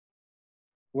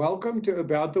Welcome to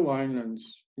About the Winelands.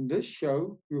 In this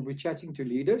show, we'll be chatting to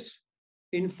leaders,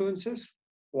 influencers,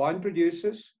 wine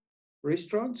producers,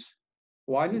 restaurants,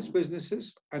 wineries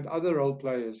businesses, and other role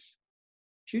players.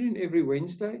 Tune in every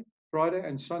Wednesday, Friday,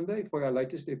 and Sunday for our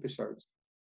latest episodes.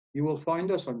 You will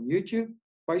find us on YouTube,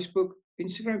 Facebook,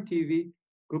 Instagram TV,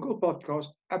 Google Podcast,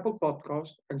 Apple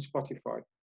Podcast, and Spotify.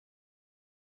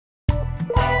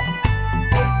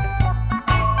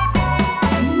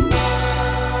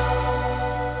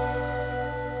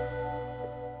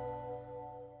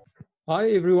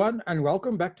 Hi everyone, and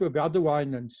welcome back to About the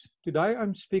Winelands. Today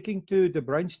I'm speaking to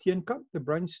Bruyn Steenkamp.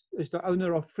 Bruyn is the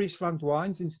owner of Friesland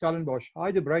Wines in Stellenbosch.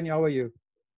 Hi Bruyn, how are you?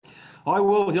 Hi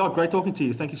Will, yeah, great talking to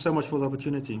you. Thank you so much for the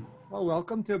opportunity. Well,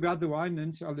 welcome to About the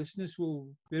Winelands. Our listeners will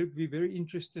be very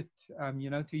interested,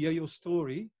 to hear your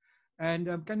story.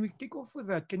 And can we kick off with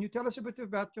that? Can you tell us a bit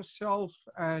about yourself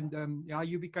and how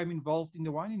you became involved in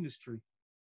the wine industry?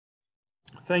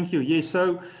 Thank you. Yes,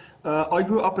 so I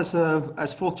grew up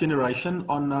as fourth generation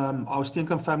on our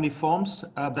Steenkamp family farms.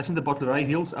 That's in the Bottelary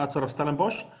Hills outside of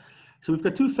Stellenbosch. So we've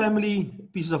got two family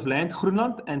pieces of land,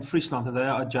 Groenland and Friesland, and they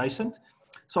are adjacent.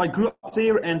 So I grew up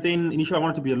there, and then initially I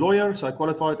wanted to be a lawyer, so I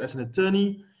qualified as an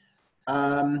attorney.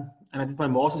 And I did my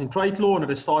master's in trade law, and I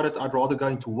decided I'd rather go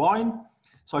into wine.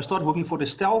 So I started working for the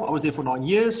Stel. I was there for 9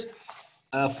 years,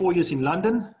 4 years in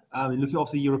London, looking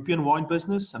after the European wine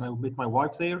business, and I met my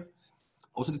wife there.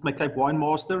 Also did my Cape Wine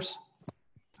Masters,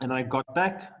 and I got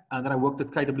back, and then I worked at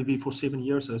KWV for 7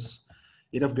 years as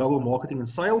head of global marketing and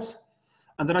sales.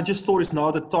 And then I just thought it's now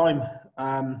the time,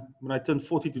 when I turned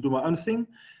 40, to do my own thing.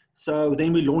 So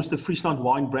then we launched the Friesland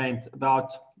wine brand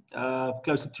about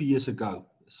close to 2 years ago,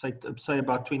 say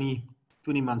about 20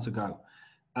 months ago.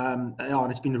 And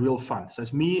it's been real fun. So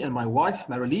it's me and my wife,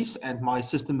 Marilise, and my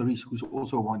sister, Marié, who's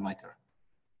also a winemaker.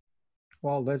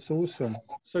 Wow, that's awesome.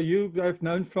 So you have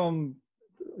known from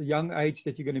a young age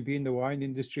that you're going to be in the wine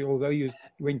industry, although you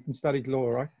went and studied law,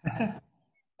 right?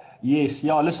 Yes,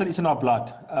 yeah, listen, it's in our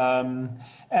blood.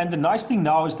 And the nice thing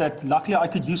now is that luckily I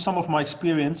could use some of my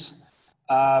experience,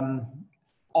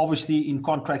 obviously in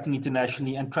contracting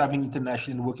internationally and traveling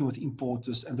internationally and working with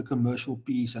importers and the commercial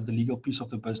piece and the legal piece of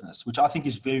the business, which I think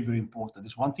is very, very important.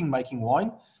 It's one thing making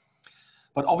wine,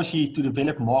 but obviously to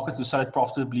develop markets to sell it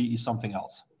profitably is something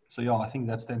else. So yeah, I think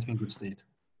that stands me in good stead.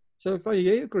 So if I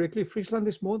hear you correctly, Friesland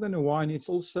is more than a wine. It's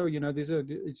also,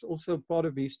 it's also part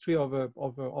of the history of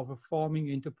a farming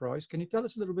enterprise. Can you tell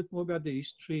us a little bit more about the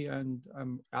history and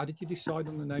how did you decide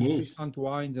on the name Friesland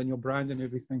Wines and your brand and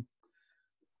everything?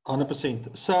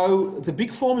 100%. So the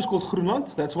big farm is called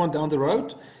Groenland. That's one down the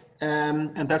road,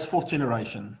 and that's fourth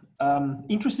generation.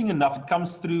 Interesting enough, it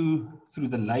comes through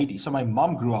the lady. So my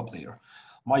mom grew up there.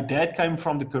 My dad came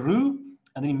from the Karoo,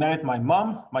 and then he married my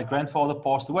mom. My grandfather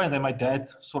passed away, and then my dad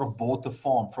sort of bought the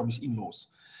farm from his in-laws.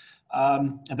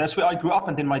 And that's where I grew up.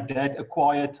 And then my dad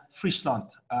acquired Friesland,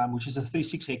 which is a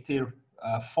 36 hectare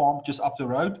farm just up the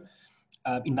road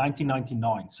in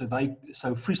 1999.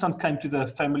 So Friesland came to the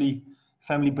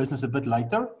family business a bit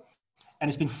later, and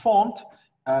it's been farmed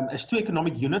as two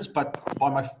economic units, but by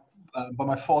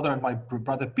my father and my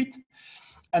brother Piet.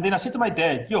 And then I said to my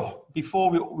dad, before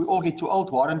we all get too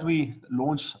old, why don't we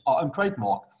launch our own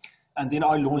trademark? And then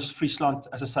I launched Friesland,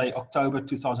 as I say, October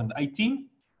 2018.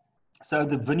 So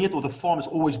the vineyard or the farm has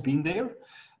always been there,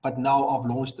 but now I've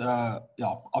launched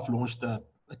a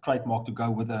trademark to go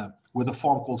with a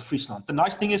farm called Friesland. The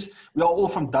nice thing is we are all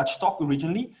from Dutch stock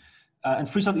originally, and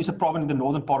Friesland is a province in the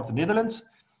northern part of the Netherlands.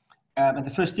 And the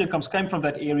first Steenkamps came from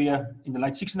that area in the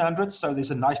late 1600s, so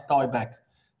there's a nice tie back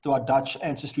to our Dutch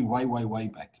ancestry way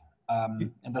back.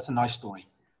 And that's a nice story.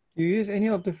 Do you use any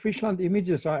of the Friesland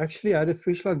images? I actually had a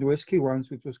Friesland whiskey once,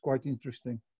 which was quite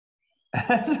interesting.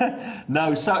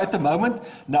 No, so at the moment,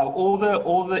 no, all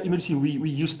the imagery we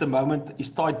use at the moment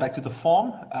is tied back to the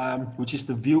farm, which is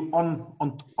the view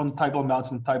on Table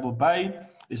Mountain, Table Bay.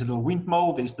 There's a little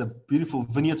windmill, there's the beautiful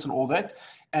vineyards and all that.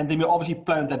 And then we obviously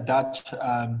plan that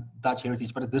Dutch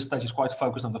heritage, but at this stage it's quite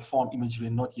focused on the farm imagery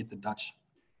and not yet the Dutch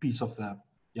piece of the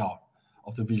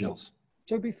visuals.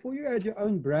 So before you had your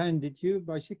own brand, did you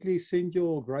basically send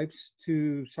your grapes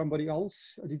to somebody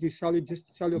else? Or did you sell your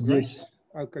grapes? Yes.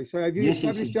 Okay, so have you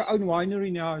established your own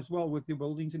winery now as well with your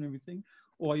buildings and everything?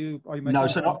 Or are you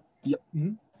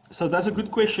making So that's a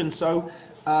good question. So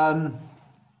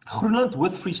Groenland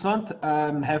with Friesland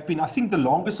have been, I think, the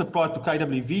longest supplier to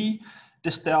KWV,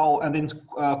 Distel, and then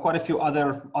quite a few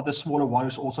other smaller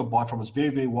wineries also buy from us, very,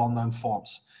 very well-known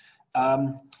farms.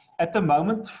 At the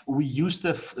moment, we use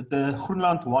the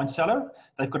Groenland wine cellar.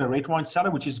 They've got a red wine cellar,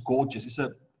 which is gorgeous. It's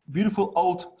a beautiful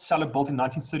old cellar built in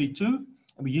 1932.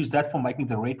 And we use that for making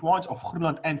the red wines of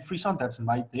Groenland and Friesland that's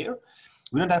made there.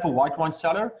 We don't have a white wine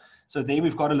cellar. So there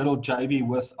we've got a little JV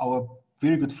with our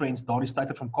very good friends, Dari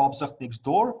Stater from Kaapstad next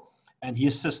door. And he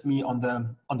assists me on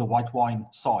the white wine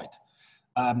side.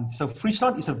 So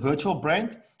Friesland is a virtual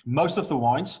brand. Most of the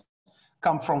wines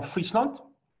come from Friesland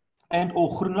and or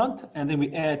Groenland, and then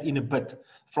we add in a bit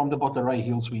from the Bottelary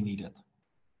Hills we needed.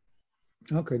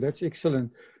 Okay, that's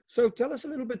excellent. So tell us a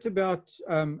little bit about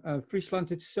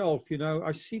Friesland itself. You know,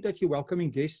 I see that you're welcoming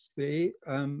guests there.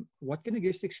 What can a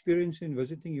guest experience in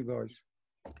visiting you guys?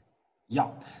 Yeah,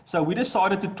 so we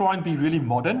decided to try and be really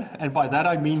modern, and by that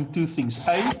I mean two things.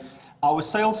 A, our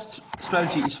sales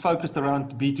strategy is focused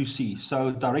around B2C,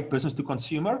 so direct business to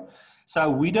consumer. So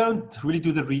we don't really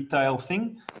do the retail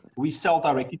thing. We sell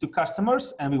directly to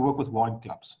customers and we work with wine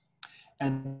clubs.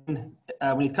 And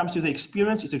when it comes to the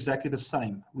experience, it's exactly the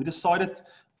same. We decided,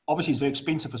 obviously it's very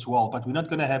expensive as well, but we're not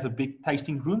going to have a big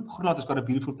tasting room. Groenland has got a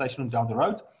beautiful tasting room down the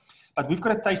road, but we've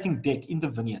got a tasting deck in the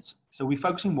vineyards. So we're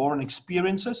focusing more on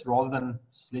experiences rather than,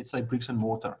 let's say, bricks and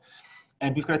mortar.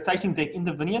 And we've got a tasting deck in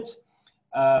the vineyards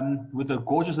with a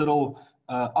gorgeous little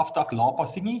aftak lapa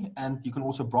thingy, and you can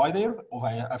also braai there or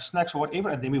have snacks or whatever,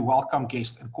 and then we welcome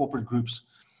guests and corporate groups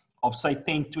of say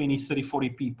 10, 20, 30, 40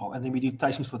 people, and then we do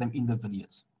tastings for them in the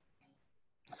vineyards.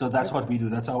 So that's what we do.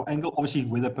 That's our angle, obviously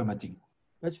weather permitting.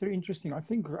 That's very interesting. I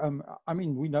think, I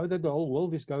mean, we know that the whole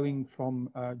world is going from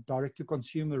direct to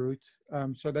consumer route.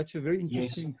 So that's a very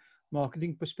interesting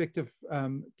marketing perspective.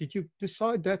 Did you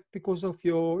decide that because of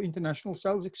your international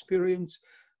sales experience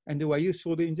and the way you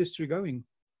saw the industry going?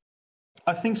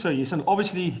 I think so, yes. And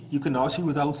obviously you can now see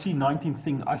with the whole C19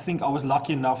 thing, I think I was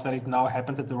lucky enough that it now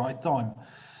happened at the right time.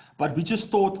 But we just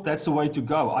thought that's the way to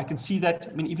go. I can see that,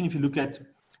 I mean, even if you look at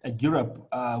Europe,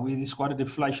 where there's quite a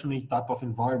deflationary type of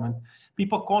environment,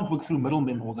 people can't work through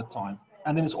middlemen all the time.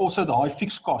 And then it's also the high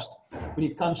fixed cost when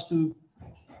it comes to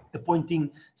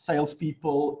appointing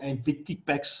salespeople and big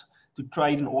kickbacks to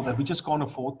trade and all that. We just can't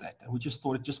afford that. And we just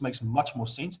thought it just makes much more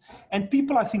sense. And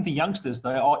people, I think the youngsters,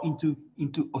 they are into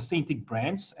authentic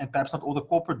brands and perhaps not all the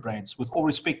corporate brands, with all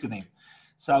respect to them.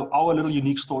 So our little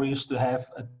unique story is to have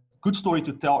a good story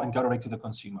to tell and go direct to the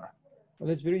consumer. Well,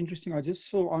 that's very interesting. I just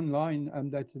saw online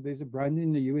that there's a brand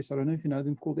in the US, I don't know if you know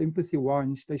them, called Empathy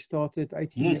Wines. They started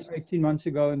 18 months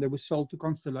ago and they were sold to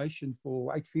Constellation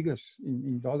for 8 figures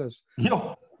in dollars.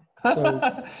 Yeah. So,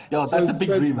 yeah, that's a big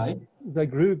dream, eh? They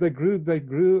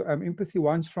grew Empathy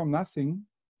Wines from nothing,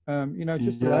 you know,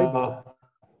 just a label,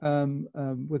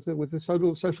 with a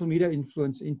social media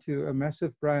influence into a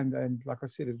massive brand. And like I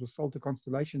said, it was sold to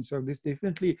Constellation. So there's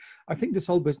definitely, I think this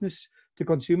whole business to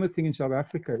consumer thing in South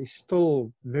Africa is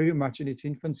still very much in its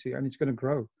infancy and it's going to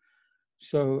grow.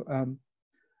 So,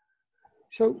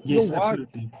 yes,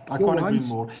 absolutely. I can't agree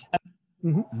more.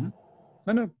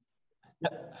 No. Yeah.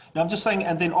 No, I'm just saying,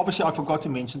 and then obviously I forgot to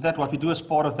mention that what we do as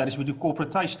part of that is we do corporate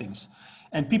tastings.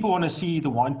 And people want to see the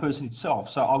wine person itself.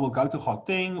 So I will go to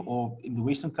Gauteng or in the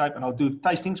Western Cape and I'll do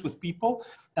tastings with people.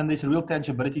 And there's a real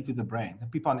tangibility to the brand.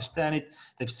 And people understand it.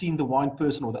 They've seen the wine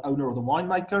person or the owner or the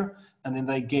winemaker, and then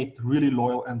they get really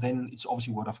loyal. And then it's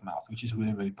obviously word of mouth, which is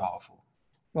really, really powerful.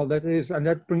 Well, that is, and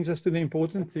that brings us to the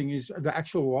important thing, is the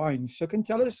actual wines. So can you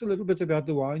tell us a little bit about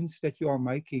the wines that you are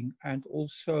making and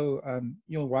also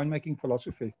your winemaking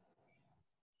philosophy?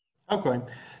 Okay,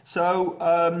 so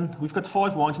we've got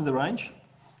 5 wines in the range.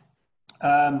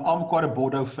 I'm quite a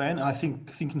Bordeaux fan, and I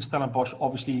think thinking Stellenbosch,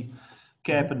 obviously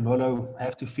Cab and Merlot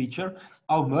have to feature.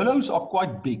 Our Merlots are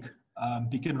quite big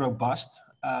and robust.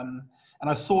 And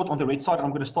I thought on the red side,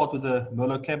 I'm going to start with the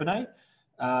Merlot Cabernet.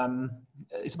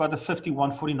 It's about a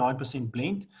 51-49%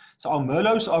 blend. So our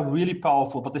Merlots are really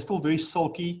powerful, but they're still very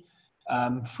silky,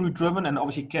 fruit driven, and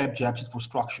obviously Cab jabs it for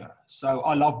structure. So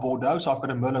I love Bordeaux, so I've got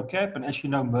a Merlot Cab, and as you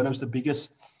know, Merlot's the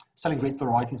biggest selling red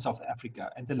variety in South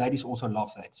Africa, and the ladies also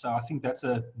love that. So I think that's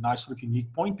a nice sort of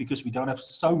unique point because we don't have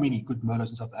so many good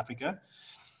Merlots in South Africa.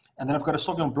 And then I've got a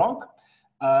Sauvignon Blanc,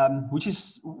 which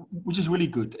is really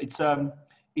good.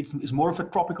 It's more of a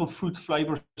tropical fruit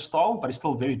flavor style, but it's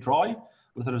still very dry,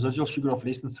 with a residual sugar of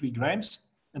less than 3 grams.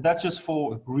 And that's just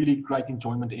for really great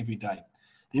enjoyment every day.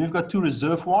 Then we've got 2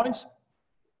 reserve wines.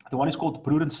 The one is called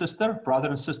Bruyn and Sister, Brother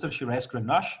and Sister Shiraz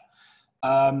Grenache,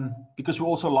 because we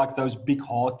also like those big,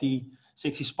 hearty,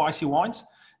 sexy, spicy wines.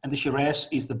 And the Shiraz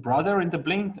is the brother in the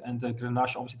blend, and the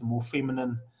Grenache, obviously the more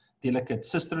feminine, delicate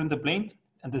sister in the blend.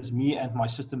 And there's me and my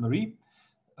sister Marié,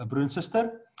 Bruyn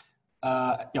Sister.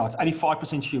 It's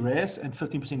 85% Shiraz and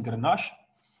 15% Grenache.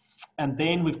 And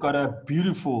then we've got a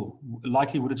beautiful,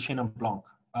 lightly wooded Chenin Blanc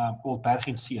called Berg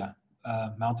en See,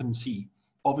 Mountain and Sea.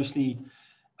 Obviously,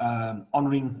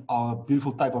 honoring our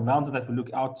beautiful type of mountain that we look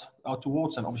out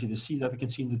towards, and obviously the sea that we can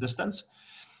see in the distance.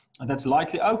 And that's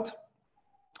lightly oaked.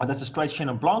 And that's a straight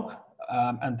Chenin Blanc.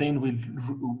 And then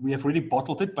we have already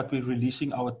bottled it, but we're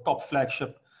releasing our top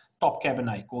flagship, top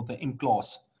Cabernet called the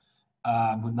M-Class.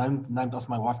 Named after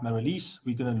my wife, Marilise.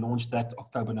 We're going to launch that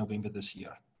October, November this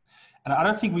year. And I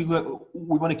don't think we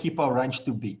want to keep our range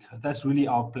too big. That's really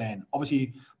our plan.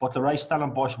 Obviously, Bottelary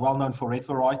Stellenbosch, well known for red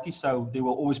varieties, so there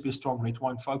will always be a strong red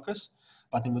wine focus.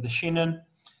 But then with a Chenin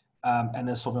and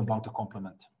a Sauvignon Blanc to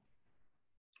complement.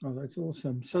 Oh, that's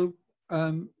awesome. So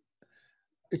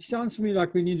it sounds to me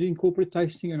like we need to incorporate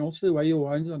tasting, and also the way your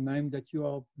wines are named, that you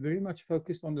are very much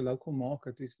focused on the local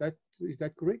market. Is that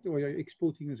correct, or are you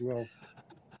exporting as well?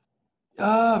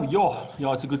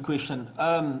 Yeah, it's a good question.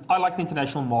 I like the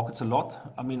international markets a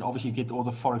lot. I mean, obviously you get all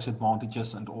the Forex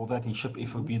advantages and all that, and ship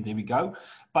FOB, and there we go.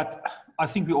 But I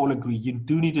think we all agree you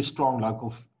do need a strong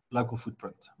local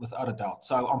footprint, without a doubt.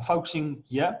 So I'm focusing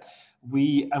here.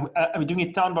 We're doing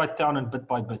it town by town and bit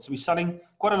by bit. So we're selling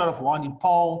quite a lot of wine in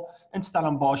Paarl, and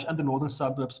Stellenbosch, and the northern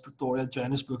suburbs, Pretoria,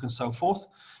 Johannesburg, and so forth.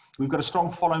 We've got a strong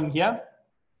following here.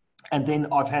 And then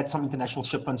I've had some international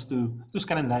shipments to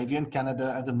Scandinavia and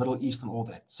Canada and the Middle East and all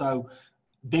that. So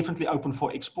definitely open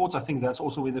for exports. I think that's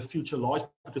also where the future lies,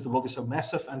 because the world is so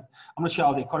massive. And I'm not sure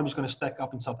how the economy is going to stack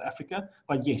up in South Africa.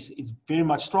 But yes, it's very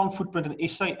much strong footprint in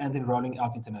SA and then rolling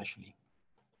out internationally.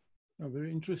 Oh,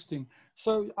 very interesting.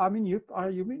 So, I mean, you've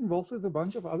been involved with a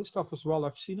bunch of other stuff as well.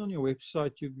 I've seen on your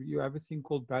website you have a thing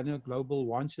called Banner Global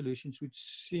Wine Solutions, which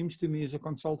seems to me is a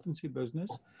consultancy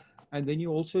business. And then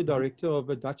you're also director of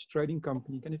a Dutch trading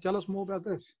company. Can you tell us more about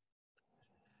this?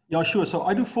 Yeah, sure. So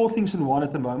I do 4 things in one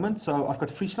at the moment. So I've got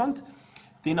Friesland.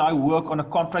 Then I work on a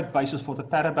contract basis for the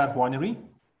Tarenberg Winery,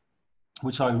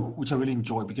 which I really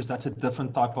enjoy, because that's a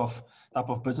different type of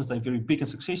business. They're very big and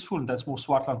successful, and that's more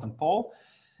Swartland and Paarl.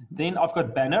 Then I've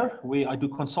got Banner, where I do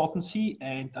consultancy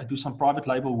and I do some private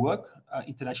label work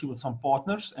internationally with some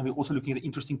partners, and we're also looking at an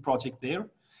interesting project there.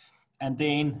 And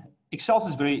then Excels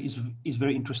is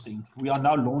very interesting. We are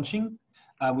now launching.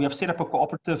 We have set up a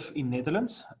cooperative in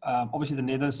Netherlands. Obviously, the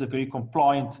Netherlands is a very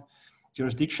compliant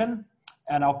jurisdiction,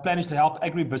 and our plan is to help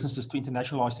agribusinesses to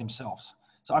internationalize themselves.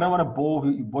 So I don't want to bore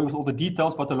you with all the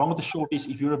details, but the long and the short is,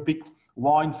 if you're a big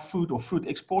wine, food, or fruit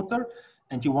exporter,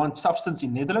 and you want substance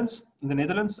in the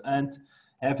Netherlands, and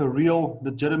have a real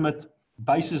legitimate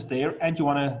basis there, and you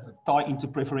want to tie into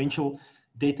preferential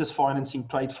debtors financing,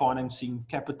 trade financing,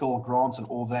 capital grants, and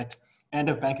all that, and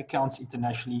have bank accounts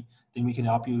internationally, then we can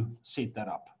help you set that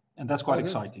up. And that's quite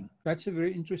exciting. That's a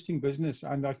very interesting business,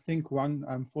 and I think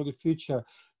one for the future.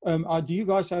 Do you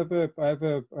guys have a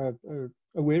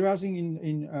warehousing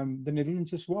in the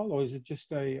Netherlands as well, or is it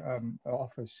just a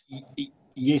office?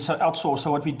 Yes, so outsource.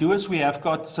 So what we do is we have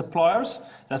got suppliers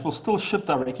that will still ship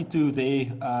directly to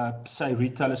their, say,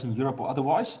 retailers in Europe or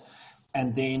otherwise,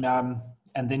 and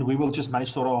then we will just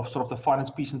manage sort of the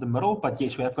finance piece in the middle. But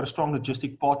yes, we have got a strong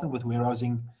logistic partner with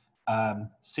warehousing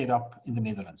set up in the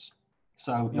Netherlands.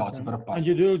 So yeah, okay. It's a bit of both. And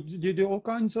you do all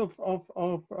kinds of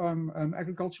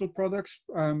agricultural products.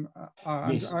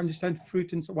 Yes. I understand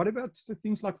fruit and so. What about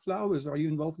things like flowers? Are you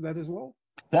involved with that as well?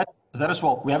 That as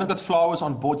well. We haven't got flowers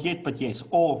on board yet, but yes,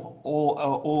 all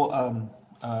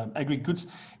agri goods,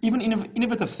 even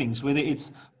innovative things, whether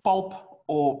it's pulp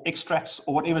or extracts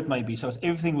or whatever it may be. So it's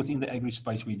everything within the agri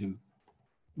space we do.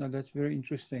 No, that's very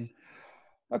interesting.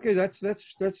 Okay, that's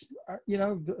you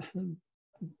know.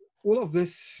 All of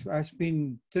this has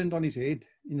been turned on its head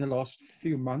in the last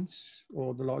few months,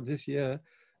 or this year,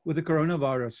 with the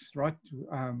coronavirus, right?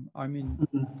 I mean,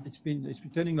 it's been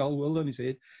turning the whole world on its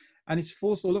head, and it's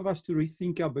forced all of us to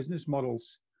rethink our business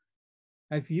models.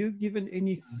 Have you given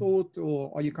any thought,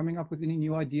 or are you coming up with any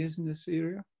new ideas in this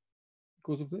area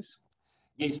because of this?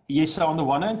 Yes. So on the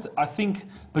one hand, I think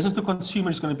business to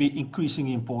consumer is going to be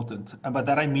increasingly important, and by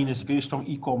that I mean it's a very strong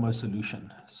e-commerce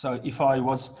solution. So if I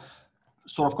was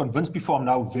sort of convinced before, I'm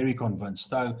now very convinced.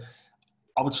 So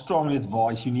I would strongly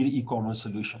advise you need an e-commerce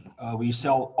solution. We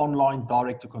sell online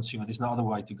direct to consumer. There's no other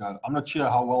way to go. I'm not sure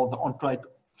how well the on-trade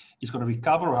is going to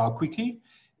recover or how quickly.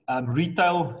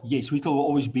 Retail, yes, retail will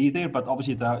always be there, but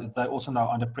obviously they're also now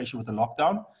under pressure with the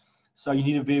lockdown. So you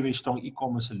need a very, very strong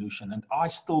e-commerce solution. And I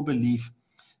still believe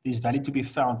there's value to be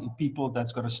found in people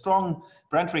that's got a strong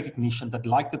brand recognition, that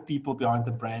like the people behind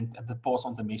the brand and that pass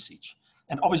on the message.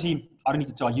 And obviously, I don't need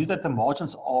to tell you that the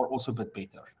margins are also a bit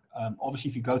better. Obviously,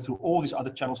 if you go through all these other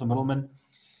channels or middlemen,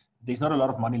 there's not a lot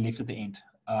of money left at the end.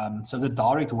 So the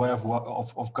direct way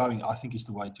of going, I think, is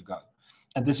the way to go.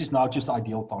 And this is now just the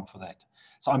ideal time for that.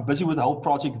 So I'm busy with the whole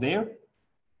project there.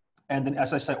 And then,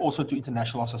 as I say, also to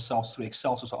internationalize ourselves through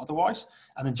Excel or otherwise.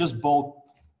 And then just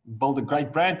build a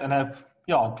great brand and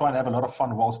try and have a lot of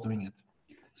fun whilst doing it.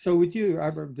 So would you,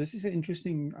 this is an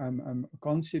interesting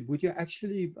concept, would you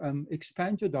actually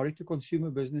expand your direct-to-consumer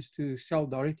business to sell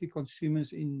direct to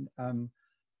consumers in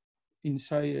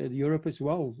say, Europe as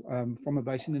well, from a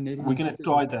base in the Netherlands? We're going to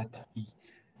try that.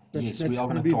 That's Yes, we are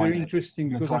going to going to be try very that.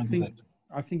 interesting, We're because trying to do that.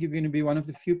 I think you're going to be one of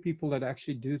the few people that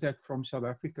actually do that from South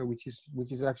Africa, which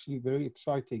is actually very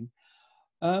exciting.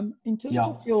 In terms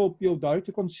of your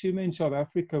direct-to-consumer in South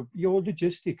Africa, your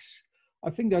logistics, I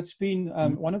think that's been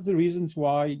one of the reasons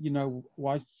why,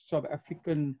 why South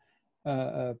African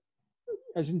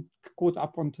hasn't caught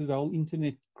up onto the whole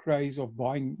internet craze of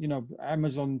buying,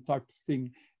 Amazon type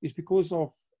thing, is because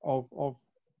of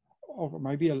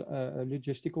maybe a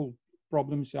logistical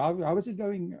problems. How is it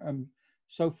going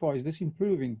so far? Is this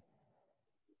improving?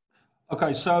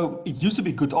 Okay, so it used to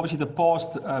be good. Obviously, the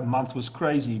past month was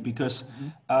crazy because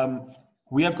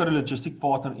we have got a logistic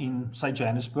partner in, say,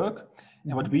 Johannesburg.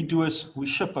 And what we do is we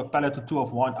ship a pallet or two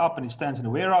of wine up and it stands in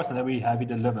the warehouse and then we have it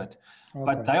delivered. Okay.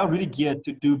 But they are really geared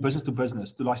to do business to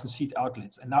business, to licensed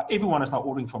outlets. And now everyone is now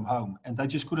ordering from home and they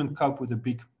just couldn't cope with the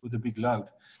big load.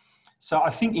 So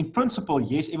I think in principle,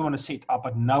 yes, everyone is set up,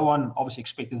 but no one obviously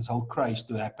expected this whole craze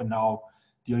to happen now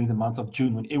during the month of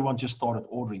June when everyone just started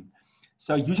ordering.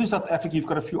 So usually in South Africa, you've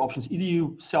got a few options. Either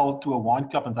you sell to a wine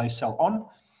club and they sell on,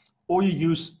 or you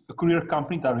use a courier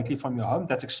company directly from your home.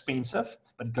 That's expensive,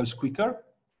 but it goes quicker.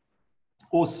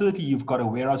 Or thirdly, you've got a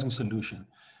warehousing solution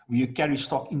where you carry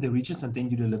stock in the regions and then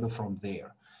you deliver from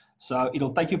there. So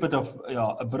it'll take you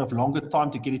a bit of longer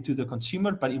time to get it to the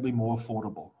consumer, but it'll be more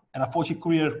affordable. And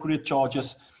unfortunately, courier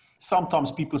charges,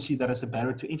 sometimes people see that as a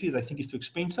barrier to entry. They think it's too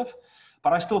expensive.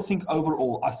 But I still think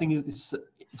overall, I think it's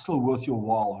still worth your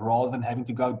while rather than having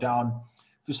to go down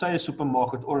to, say, a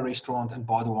supermarket or a restaurant and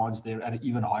buy the wines there at an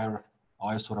even higher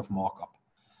sort of markup.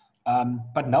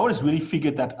 But no one has really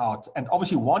figured that out. And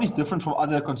obviously, wine is different from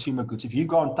other consumer goods. If you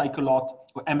go on Takealot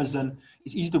or Amazon,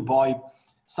 it's easy to buy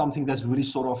something that's really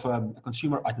sort of a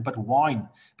consumer item. But wine,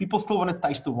 people still want to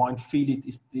taste the wine, feel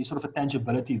it. There's sort of a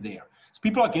tangibility there. So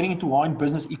people are getting into wine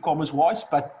business e-commerce wise,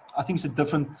 but I think it's a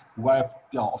different way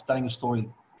of telling a story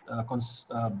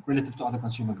relative to other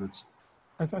consumer goods.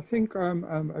 I think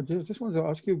I just wanted to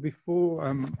ask you before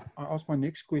I ask my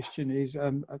next question is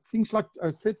things like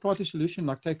a third-party solution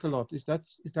like Takealot, is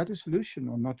that a solution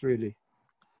or not really?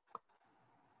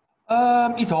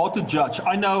 It's hard to judge.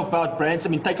 I know about brands. I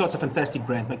mean, Takealot's a fantastic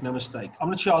brand, make no mistake. I'm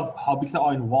not sure how big they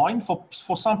are in wine.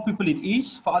 For some people it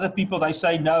is. For other people, they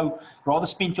say, no, rather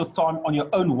spend your time on your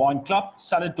own wine club,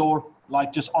 sell it or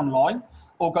like just online,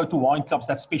 or go to wine clubs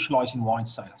that specialize in wine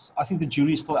sales. I think the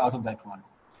jury is still out of that one.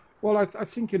 Well, I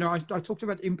think, I talked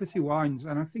about Empathy Wines,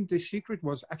 and I think the secret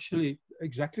was actually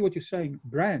exactly what you're saying,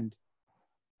 brand.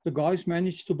 The guys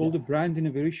managed to build a brand in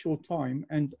a very short time,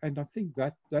 and I think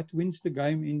that wins the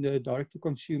game in the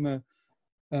direct-to-consumer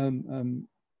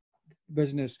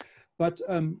business. But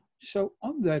so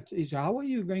on that is, how are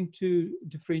you going to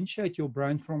differentiate your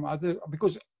brand from other?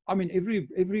 Because I mean,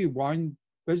 every wine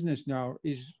business now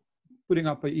is putting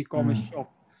up an e-commerce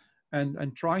shop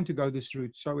and trying to go this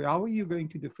route. So how are you going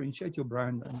to differentiate your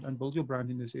brand and build your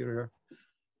brand in this area?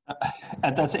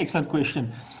 And that's an excellent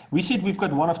question. We said we've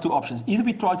got one of two options. Either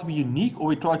we try to be unique or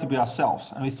we try to be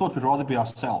ourselves. And we thought we'd rather be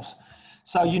ourselves.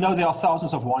 So, there are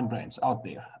thousands of wine brands out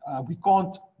there. We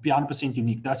can't be 100%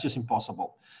 unique. That's just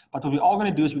impossible. But what we are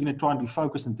going to do is we're going to try and be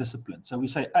focused and disciplined. So we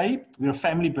say, A, we're a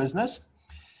family business.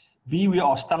 B, we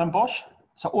are Stellenbosch.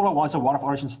 So all our wines are one of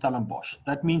origin Stellenbosch.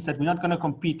 That means that we're not going to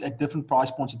compete at different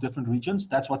price points in different regions.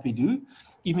 That's what we do,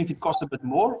 even if it costs a bit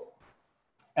more.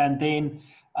 And then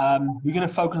we're going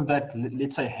to focus on that,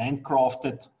 let's say,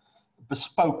 handcrafted,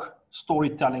 bespoke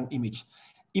storytelling image.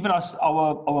 Even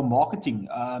our marketing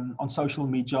on social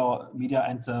media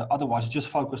and otherwise, just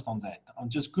focused on that, on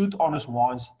just good, honest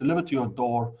wines delivered to your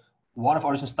door, one of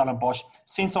origin Stellenbosch,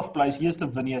 sense of place. Here's the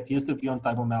vineyard, here's the view on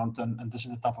Table Mountain, and this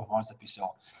is the type of wines that we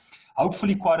sell.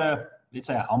 Hopefully quite a, let's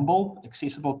say, a humble,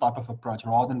 accessible type of approach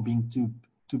rather than being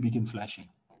too big and flashy.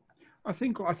 I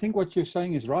think what you're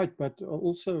saying is right, but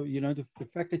also, the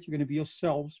fact that you're going to be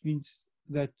yourselves means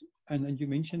that, and you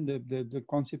mentioned the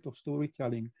concept of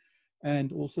storytelling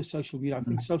and also social media. I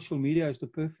think social media is the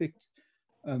perfect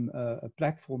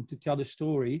platform to tell a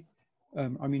story.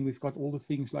 I mean, we've got all the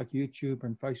things like YouTube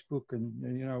and Facebook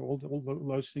and, all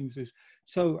those things.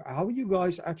 So how are you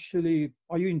guys actually,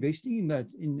 are you investing in that,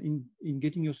 in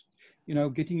getting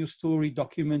your story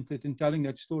documented and telling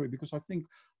that story? Because I think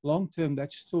long-term,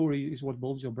 that story is what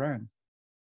builds your brand.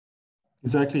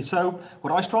 Exactly. So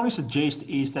what I strongly suggest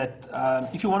is that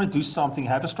if you want to do something,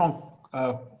 have a strong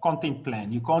content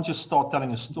plan. You can't just start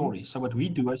telling a story. So what we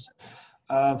do is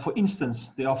For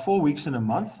instance, there are 4 weeks in a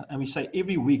month, and we say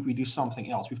every week we do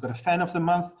something else. We've got a fan of the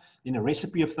month, then a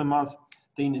recipe of the month,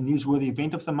 then a newsworthy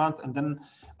event of the month, and then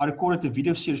I recorded a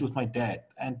video series with my dad.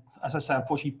 And as I say,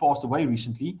 unfortunately, he passed away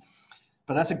recently.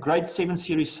 But that's a great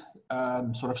 7-series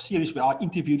sort of series where I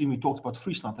interviewed him. We talked about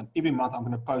Friesland, and every month I'm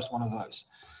going to post one of those.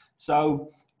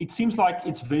 So it seems like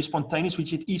it's very spontaneous,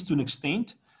 which it is to an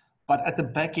extent. But at the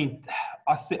back end,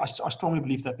 I strongly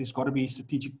believe that there's got to be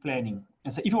strategic planning.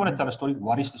 And so if you want to tell a story,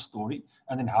 what is the story?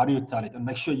 And then how do you tell it? And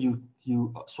make sure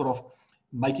you sort of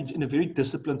make it in a very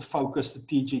disciplined, focused,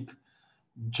 strategic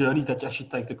journey that you actually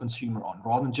take the consumer on,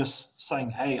 rather than just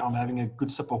saying, hey, I'm having a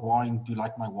good sip of wine. Do you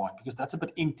like my wine? Because that's a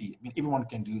bit empty. I mean, everyone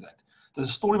can do that. So the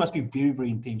story must be very, very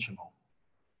intentional.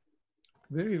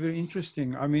 Very, very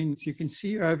interesting. I mean, you can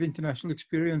see you have international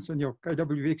experience, and your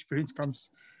KWV experience comes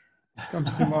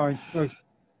to mind. So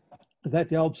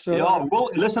that helps. So, yeah, well,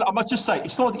 listen, I must just say,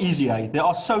 it's not easy. Eh? There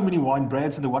are so many wine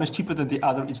brands, and the one is cheaper than the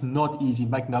other. It's not easy,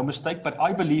 make no mistake. But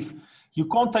I believe you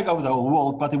can't take over the whole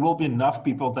world, but there will be enough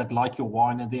people that like your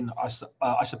wine, and then I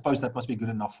suppose that must be good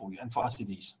enough for you. And for us, it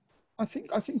is. I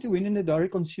think to win in the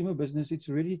direct consumer business, it's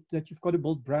really that you've got to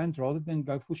build brand rather than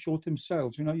go for short-term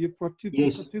sales. You know, you've got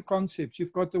two concepts.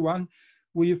 You've got the one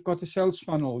where you've got a sales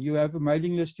funnel. You have a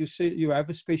mailing list. You have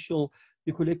a special.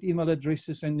 You collect email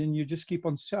addresses, and then you just keep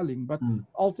on selling. But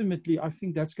ultimately, I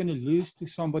think that's going to lose to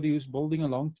somebody who's building a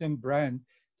long-term brand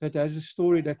that has a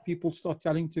story that people start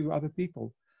telling to other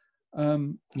people.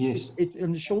 Yes.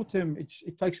 In the short term,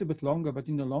 it takes a bit longer, but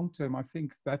in the long term, I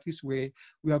think that is where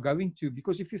we are going to.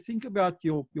 Because if you think about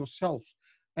yourself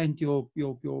and your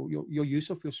use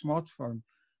of your smartphone,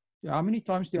 how many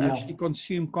times do you actually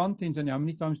consume content, and how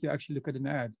many times do you actually look at an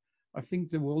ad? I think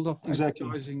the world of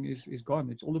advertising is gone.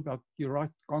 It's all about your right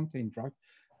content, right?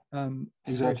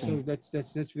 So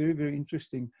that's very, very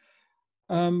interesting.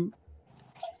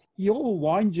 Your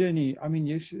wine journey, I mean,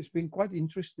 yes, it's been quite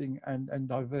interesting and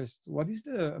diverse. What is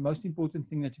the most important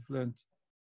thing that you've learned?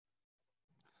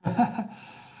 I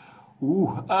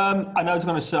know it's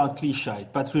going to sound cliche,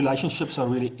 but relationships are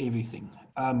really everything.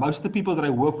 Most of the people that I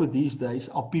work with these days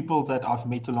are people that I've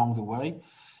met along the way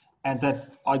and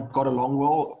that I got along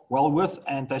well with,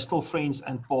 and they're still friends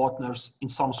and partners in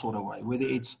some sort of way, whether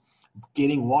it's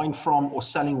getting wine from or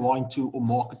selling wine to or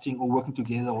marketing or working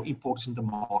together or importing the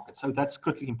market. So that's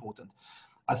critically important.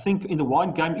 I think in the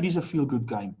wine game, it is a feel-good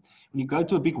game. When you go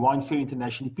to a big wine fair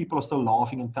internationally, people are still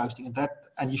laughing and toasting,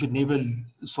 and you should never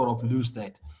sort of lose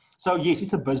that. So yes,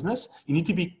 it's a business. You need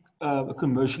to be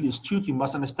commercially astute. You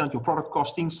must understand your product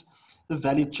costings, the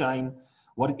value chain,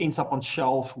 what it ends up on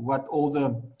shelf, what all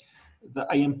the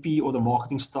AMP or the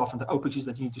marketing stuff and the operations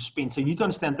that you need to spend. So you need to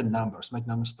understand the numbers, make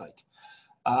no mistake.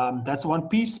 That's one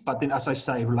piece, but then as I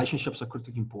say, relationships are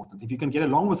critically important. If you can get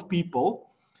along with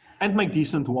people and make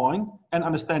decent wine and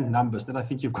understand numbers, then I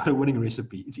think you've got a winning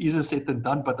recipe. It's easier said than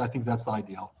done, but I think that's the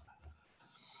ideal.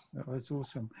 Oh, that's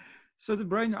awesome. So the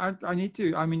Bruyn, I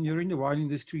mean, you're in the wine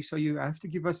industry, so you have to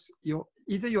give us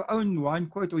either your own wine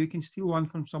quote, or you can steal one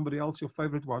from somebody else, your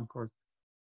favorite wine quote.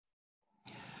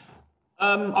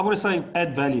 I'm going to say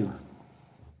add value.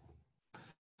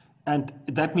 And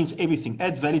that means everything.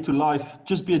 Add value to life.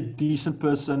 Just be a decent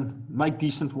person. Make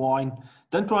decent wine.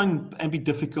 Don't try and be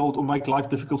difficult or make life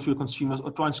difficult for your consumers or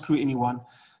try and screw anyone.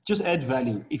 Just add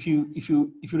value. If you're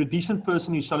a decent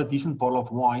person, you sell a decent bottle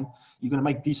of wine, you're going to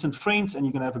make decent friends and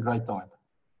you're going to have a great time.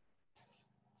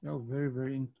 Oh, very,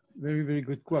 very, very, very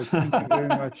good quote. Thank you very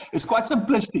much. It's quite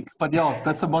simplistic, but yeah,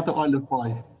 that's the motto I live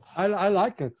by. I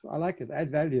like it. I like it.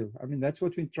 Add value. I mean, that's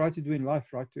what we try to do in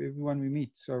life, right? To everyone we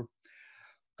meet. So,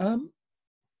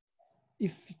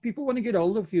 if people want to get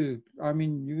hold of you, I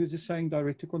mean, you were just saying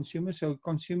direct to consumer. So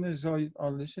consumers are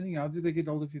listening. How do they get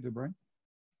hold of you, Bruyn?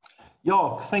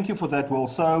 Yeah, thank you for that, Will.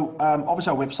 So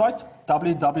obviously our website,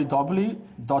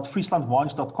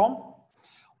 www.frieslandwines.com,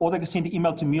 or they can send an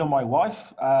email to me or my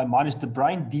wife. Mine is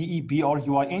Bruyn,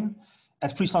 DEBRUIN,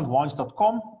 at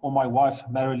frieslandwines.com, or my wife,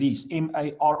 Marilise,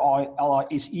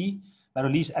 MARILISE,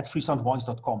 Marilise at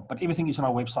frieslandwines.com. But everything is on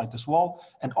our website as well.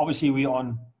 And obviously we're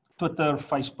on Twitter,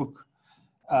 Facebook,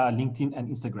 LinkedIn, and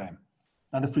Instagram,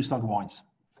 and the Friesland Wines.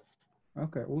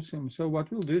 Okay, awesome. So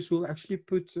what we'll do is we'll actually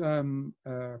put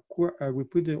we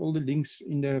put all the links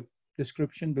in the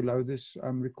description below this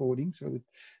recording, so that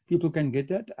people can get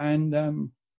that. And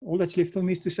all that's left for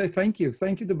me is to say thank you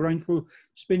to Bruyn for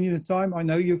spending the time. I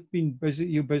know you've been busy.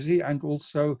 You're busy, and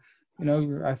also, you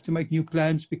know, have to make new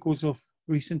plans because of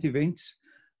recent events.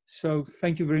 So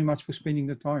thank you very much for spending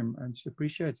the time, and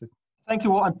appreciate it. Thank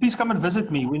you all, and please come and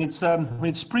visit me when it's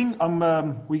spring.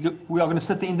 We are going to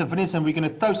sit in the vineyards and we're going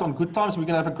to toast on good times. We're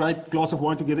going to have a great glass of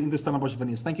wine together in the Stellenbosch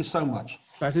vineyards. Thank you so much.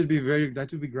 That would be great.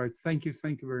 Thank you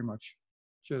very much.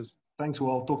 Cheers. Thanks,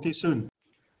 Will. Talk to you soon.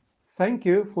 Thank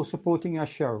you for supporting our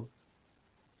show.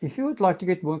 If you would like to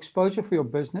get more exposure for your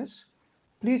business,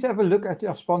 please have a look at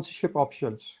our sponsorship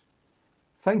options.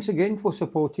 Thanks again for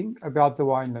supporting About the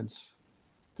Winelands.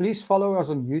 Please follow us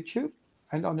on YouTube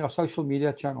and on our social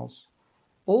media channels.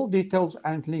 All details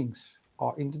and links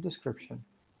are in the description.